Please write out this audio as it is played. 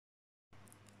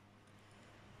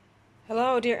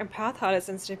Hello, dear empath, highly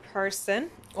sensitive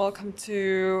person. Welcome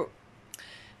to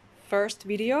first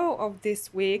video of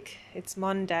this week. It's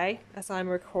Monday as I'm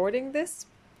recording this.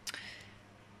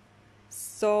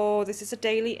 So this is a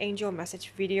daily angel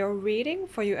message video reading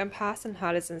for you empaths and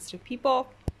highly sensitive people,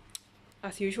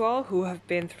 as usual, who have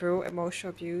been through emotional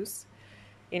abuse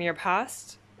in your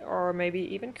past or maybe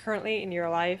even currently in your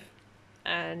life,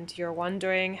 and you're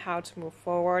wondering how to move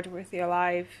forward with your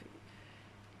life.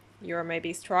 You're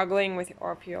maybe struggling with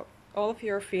all of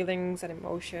your feelings and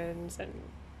emotions and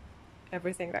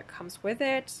everything that comes with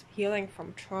it, healing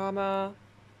from trauma,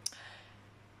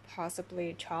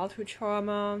 possibly childhood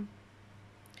trauma,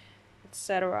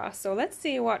 etc. So let's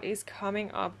see what is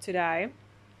coming up today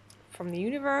from the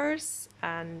universe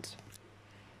and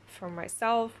from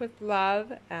myself with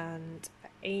love and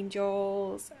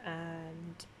angels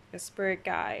and the spirit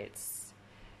guides.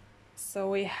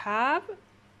 So we have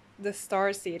the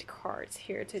Starseed cards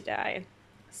here today,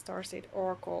 Starseed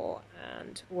Oracle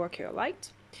and Work Your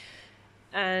Light.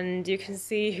 And you can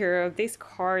see here this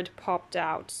card popped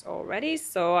out already,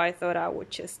 so I thought I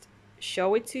would just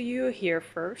show it to you here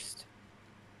first.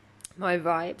 My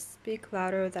vibes speak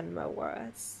louder than my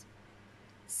words.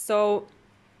 So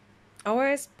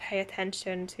always pay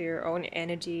attention to your own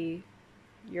energy,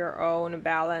 your own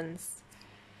balance,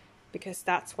 because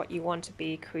that's what you want to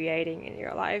be creating in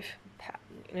your life.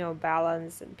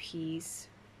 Balance and peace,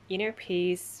 inner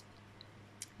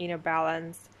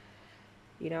balance,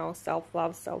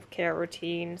 self-love, self-care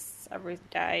routines every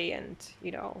day, and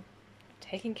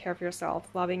taking care of yourself,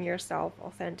 loving yourself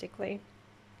authentically,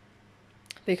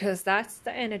 because that's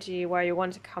the energy where you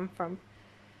want to come from,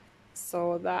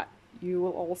 so that you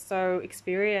will also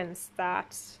experience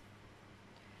that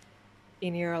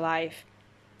in your life.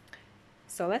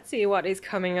 So let's see what is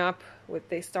coming up with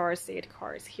the Starseed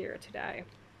cards here today.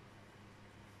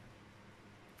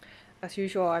 As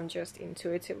usual, I'm just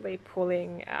intuitively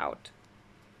pulling out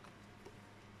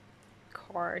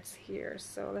cards here.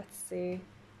 So let's see.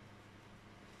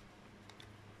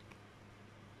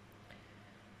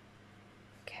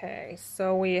 Okay,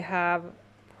 so we have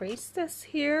Priestess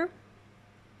here.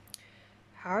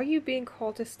 How are you being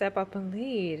called to step up and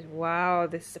lead? Wow,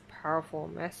 this is a powerful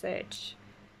message.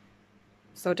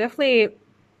 So definitely,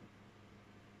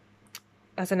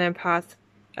 as an empath,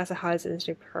 as a highly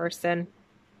sensitive person,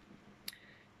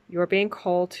 you're being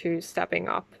called to stepping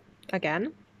up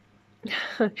again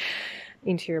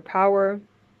into your power,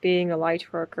 being a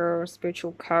light worker,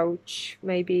 spiritual coach,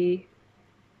 maybe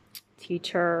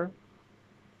teacher,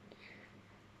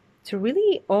 to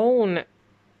really own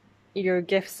your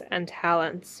gifts and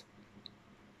talents,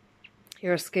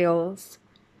 your skills.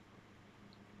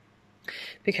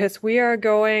 Because we are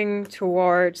going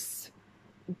towards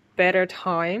better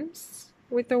times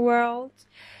with the world,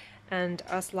 and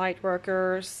us light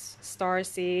workers,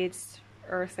 starseeds,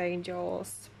 earth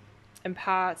angels,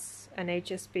 empaths and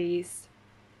HSPs,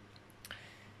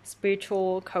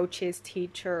 spiritual coaches,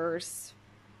 teachers,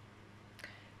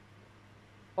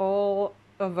 all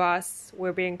of us,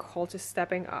 we're being called to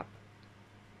stepping up.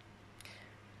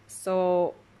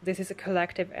 So this is a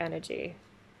collective energy.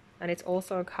 And it's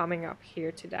also coming up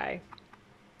here today.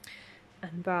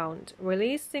 Unbound,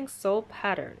 releasing soul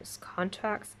patterns,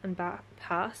 contracts, and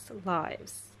past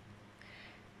lives.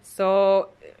 So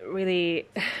really,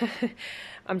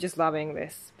 I'm just loving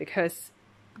this, because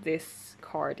this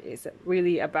card is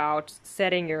really about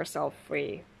setting yourself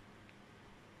free,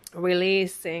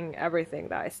 releasing everything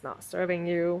that is not serving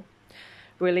you,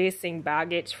 releasing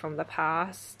baggage from the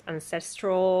past,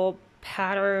 ancestral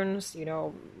patterns,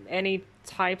 any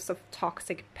types of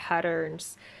toxic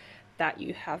patterns that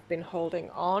you have been holding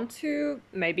on to,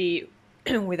 maybe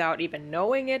without even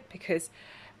knowing it, because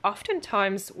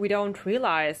oftentimes we don't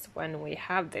realize when we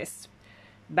have this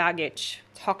baggage,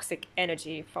 toxic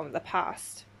energy from the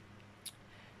past.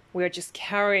 We're just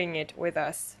carrying it with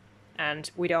us,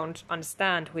 and we don't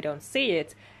understand, we don't see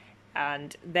it,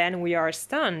 and then we are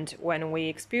stunned when we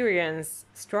experience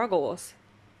struggles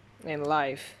in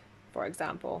life. For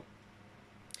example,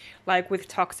 like with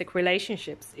toxic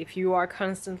relationships, if you are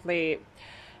constantly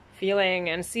feeling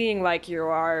and seeing like you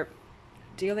are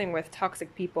dealing with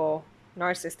toxic people,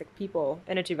 narcissistic people,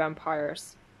 energy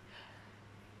vampires,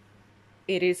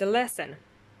 it is a lesson.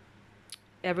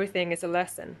 Everything is a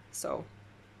lesson. So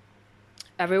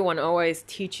everyone always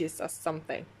teaches us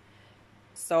something.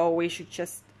 So we should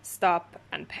just stop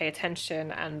and pay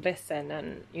attention and listen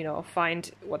and, find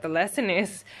what the lesson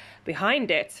is behind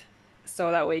it,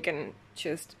 so that we can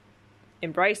just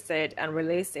embrace it and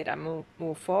release it and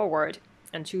move forward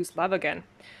and choose love again.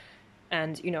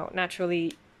 And,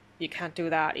 naturally, you can't do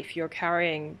that if you're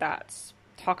carrying that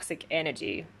toxic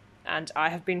energy. And I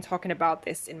have been talking about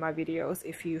this in my videos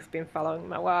if you've been following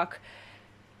my work,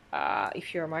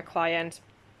 if you're my client,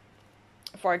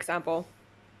 for example.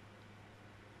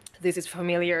 This is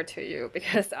familiar to you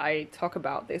because I talk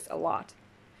about this a lot.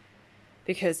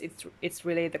 Because it's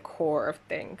really the core of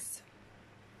things.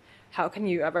 How can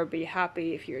you ever be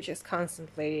happy if you're just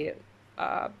constantly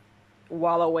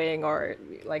wallowing or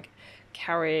like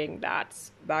carrying that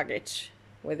baggage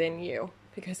within you?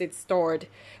 Because it's stored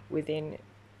within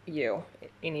you,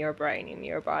 in your brain, in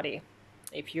your body,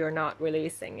 if you're not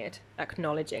releasing it,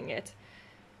 acknowledging it.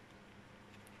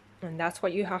 And that's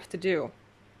what you have to do.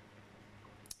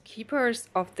 Keepers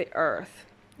of the earth.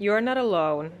 You are not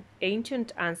alone.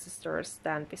 Ancient ancestors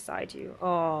stand beside you.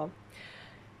 Oh,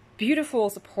 beautiful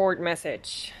support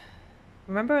message.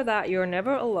 Remember that you're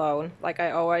never alone, like I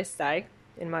always say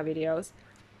in my videos.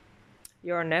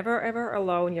 You're never ever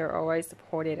alone. You're always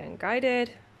supported and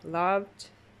guided, loved,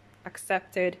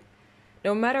 accepted.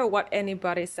 No matter what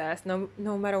anybody says, no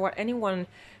matter what anyone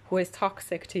who is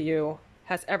toxic to you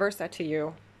has ever said to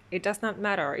you, it does not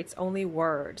matter. It's only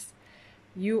words.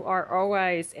 You are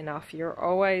always enough. You're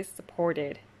always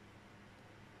supported.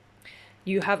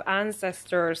 You have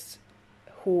ancestors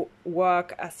who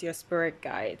work as your spirit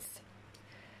guides.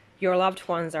 Your loved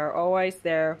ones are always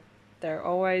there. They're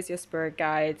always your spirit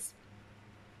guides.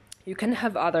 You can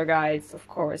have other guides, of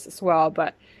course, as well,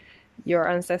 but your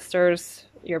ancestors,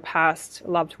 your past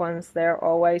loved ones, they're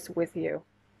always with you.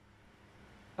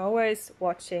 Always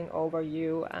watching over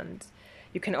you, and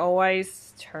you can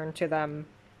always turn to them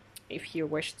if you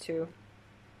wish to.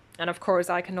 And of course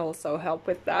I can also help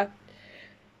with that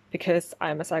because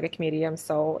I'm a psychic medium.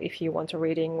 So if you want a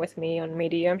reading with me on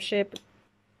mediumship,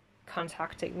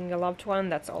 contacting a loved one,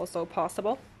 that's also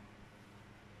possible.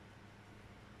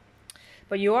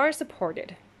 But you are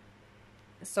supported.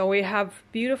 So we have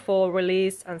beautiful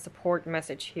release and support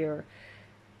message here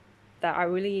that I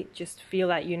really just feel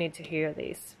that you need to hear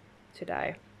these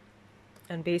today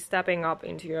and be stepping up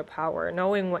into your power,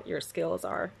 knowing what your skills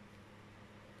are,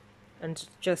 and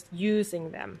just using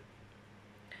them.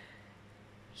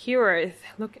 Here,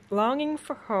 look, longing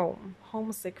for home,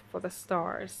 homesick for the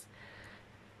stars.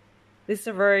 This is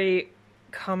a very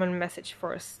common message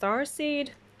for a starseed,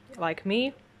 like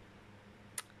me.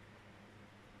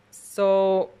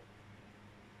 So,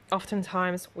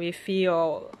 oftentimes we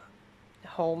feel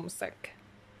homesick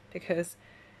because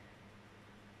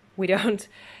we don't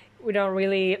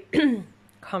really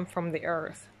come from the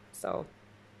earth. So,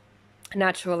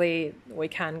 naturally we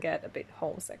can get a bit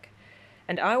homesick.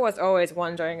 And I was always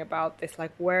wondering about this,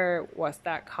 like, where was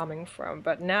that coming from?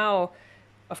 But now,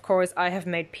 of course, I have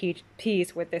made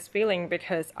peace with this feeling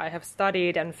because I have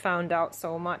studied and found out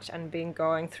so much and been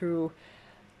going through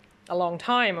a long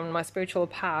time on my spiritual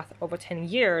path, over 10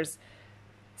 years.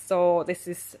 So this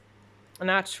is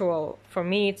natural for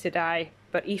me today.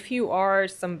 But if you are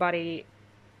somebody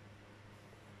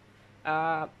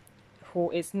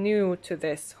who is new to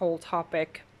this whole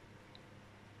topic,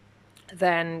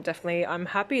 then definitely I'm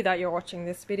happy that you're watching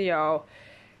this video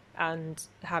and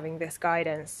having this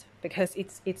guidance, because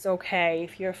it's okay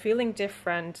if you're feeling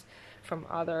different from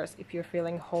others, if you're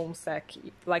feeling homesick,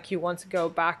 like you want to go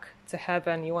back to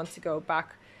heaven, you want to go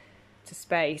back to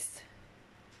space,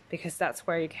 because that's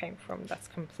where you came from. That's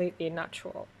completely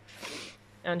natural.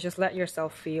 And just let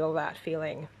yourself feel that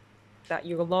feeling that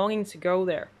you're longing to go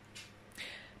there.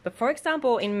 But for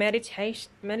example, in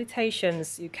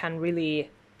meditations, you can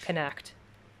really connect.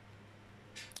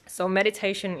 So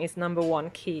meditation is number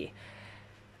one key.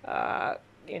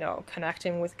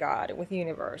 Connecting with God, with the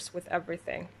universe, with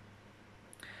everything.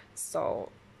 So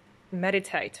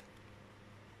meditate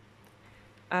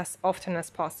as often as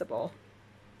possible.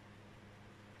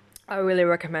 I really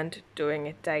recommend doing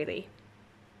it daily.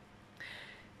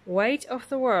 Weight of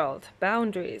the world,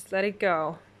 boundaries, let it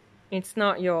go. It's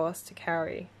not yours to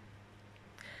carry.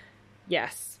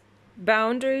 Yes,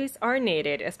 boundaries are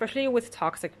needed, especially with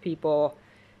toxic people.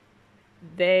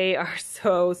 They are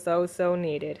so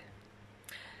needed.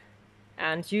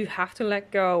 And you have to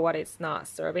let go what is not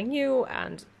serving you,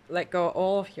 and let go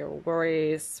all of your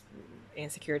worries,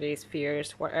 insecurities,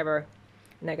 fears, whatever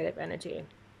negative energy.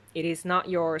 It is not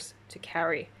yours to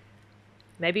carry.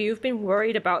 Maybe you've been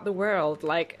worried about the world,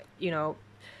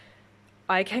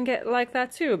 I can get like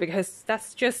that too, because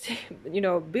that's just,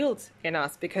 built in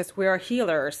us, because we are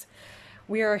healers.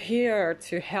 We are here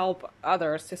to help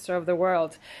others, to serve the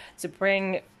world, to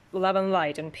bring love and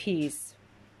light and peace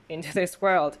into this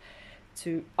world,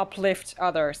 to uplift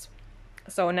others.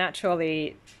 So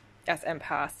naturally, as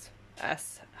empaths,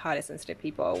 as highly sensitive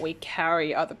people, we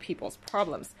carry other people's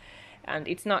problems. And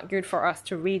it's not good for us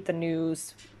to read the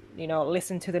news,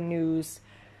 listen to the news,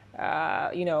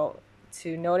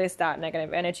 to notice that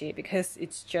negative energy, because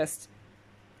it's just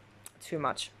too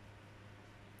much.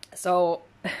 So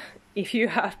if you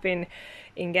have been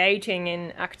engaging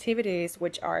in activities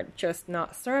which are just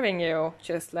not serving you,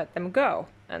 just let them go.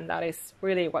 And that is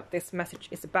really what this message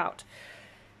is about.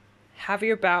 Have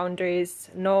your boundaries,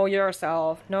 know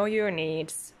yourself, know your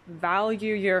needs,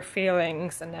 value your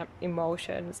feelings and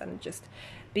emotions, and just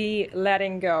be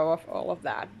letting go of all of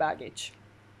that baggage.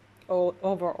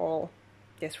 Overall,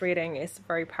 this reading is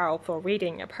very powerful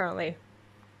reading, apparently.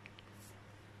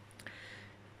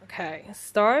 Okay,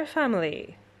 Star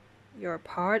Family. You're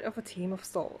part of a team of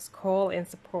souls. Call in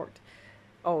support.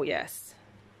 Oh yes,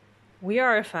 we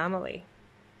are a family.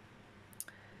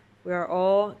 We are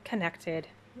all connected,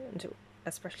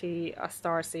 especially us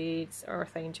starseeds,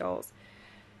 earth angels,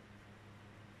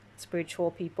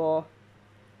 spiritual people.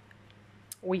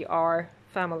 We are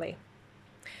family.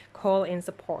 Call in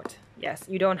support. Yes,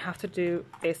 you don't have to do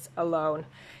this alone.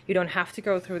 You don't have to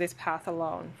go through this path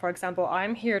alone. For example,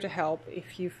 I'm here to help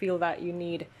if you feel that you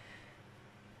need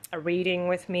a reading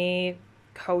with me,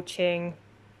 coaching,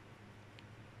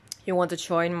 you want to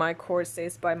join my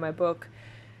courses, buy my book.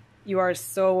 You are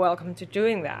so welcome to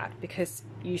doing that, because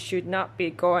you should not be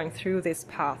going through this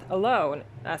path alone,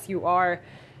 as you are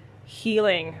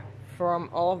healing from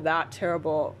all of that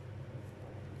terrible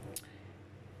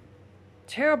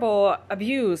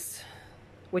abuse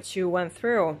which you went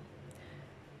through.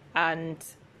 And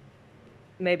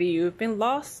maybe you've been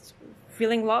lost,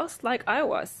 feeling lost like I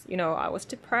was. I was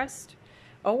depressed,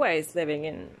 always living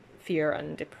in fear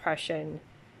and depression.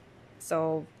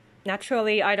 So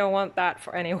naturally, I don't want that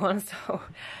for anyone. So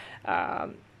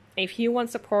if you want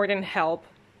support and help,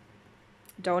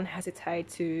 don't hesitate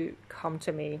to come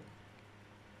to me.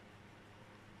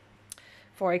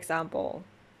 For example,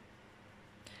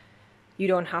 you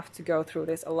don't have to go through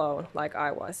this alone like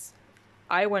I was.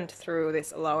 I went through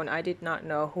this alone. I did not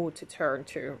know who to turn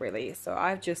to, really. So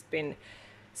I've just been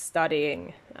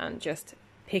studying and just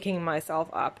picking myself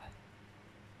up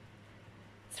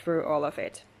through all of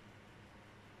it.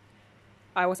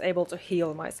 I was able to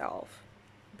heal myself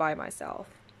by myself.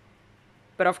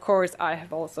 But of course, I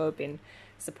have also been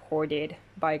supported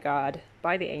by God,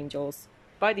 by the angels,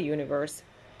 by the universe,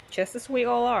 just as we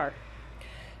all are.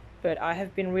 But I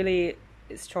have been really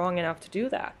strong enough to do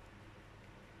that.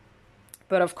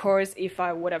 But of course, if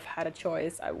I would have had a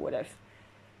choice, I would have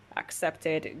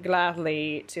accepted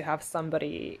gladly to have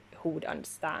somebody who would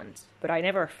understand. But I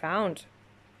never found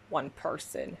one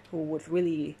person who would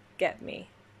really get me,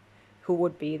 who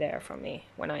would be there for me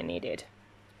when I needed.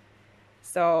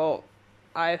 So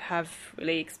I have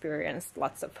really experienced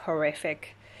lots of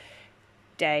horrific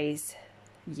days,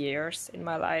 years in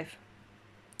my life.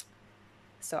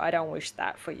 So I don't wish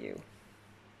that for you.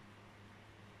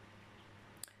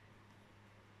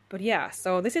 But yeah,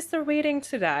 so this is the reading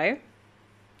today.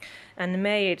 And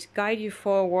may it guide you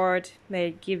forward. May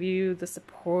it give you the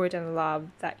support and love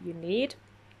that you need.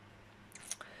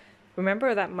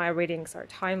 Remember that my readings are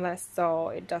timeless, so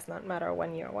it does not matter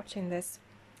when you're watching this.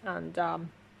 And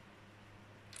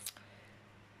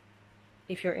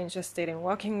if you're interested in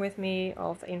working with me,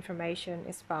 all the information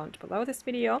is found below this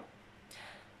video.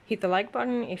 Hit the like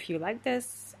button if you like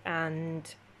this,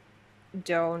 and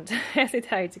don't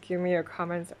hesitate to give me your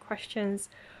comments or questions.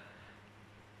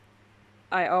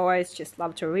 I always just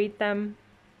love to read them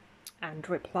and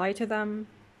reply to them.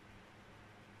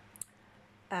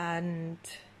 And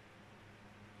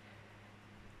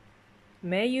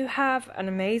may you have an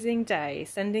amazing day.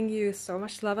 Sending you so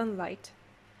much love and light.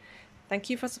 Thank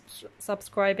you for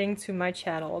subscribing to my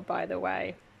channel, by the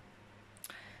way.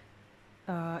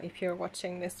 If you're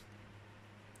watching this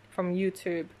from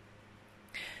YouTube.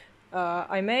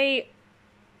 I may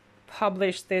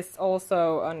publish this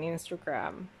also on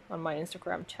Instagram, on my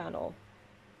Instagram channel,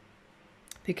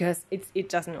 because it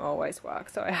doesn't always work,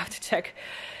 so I have to check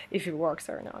if it works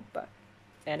or not. But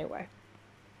anyway,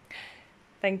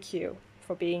 thank you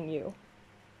for being you.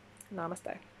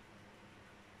 Namaste.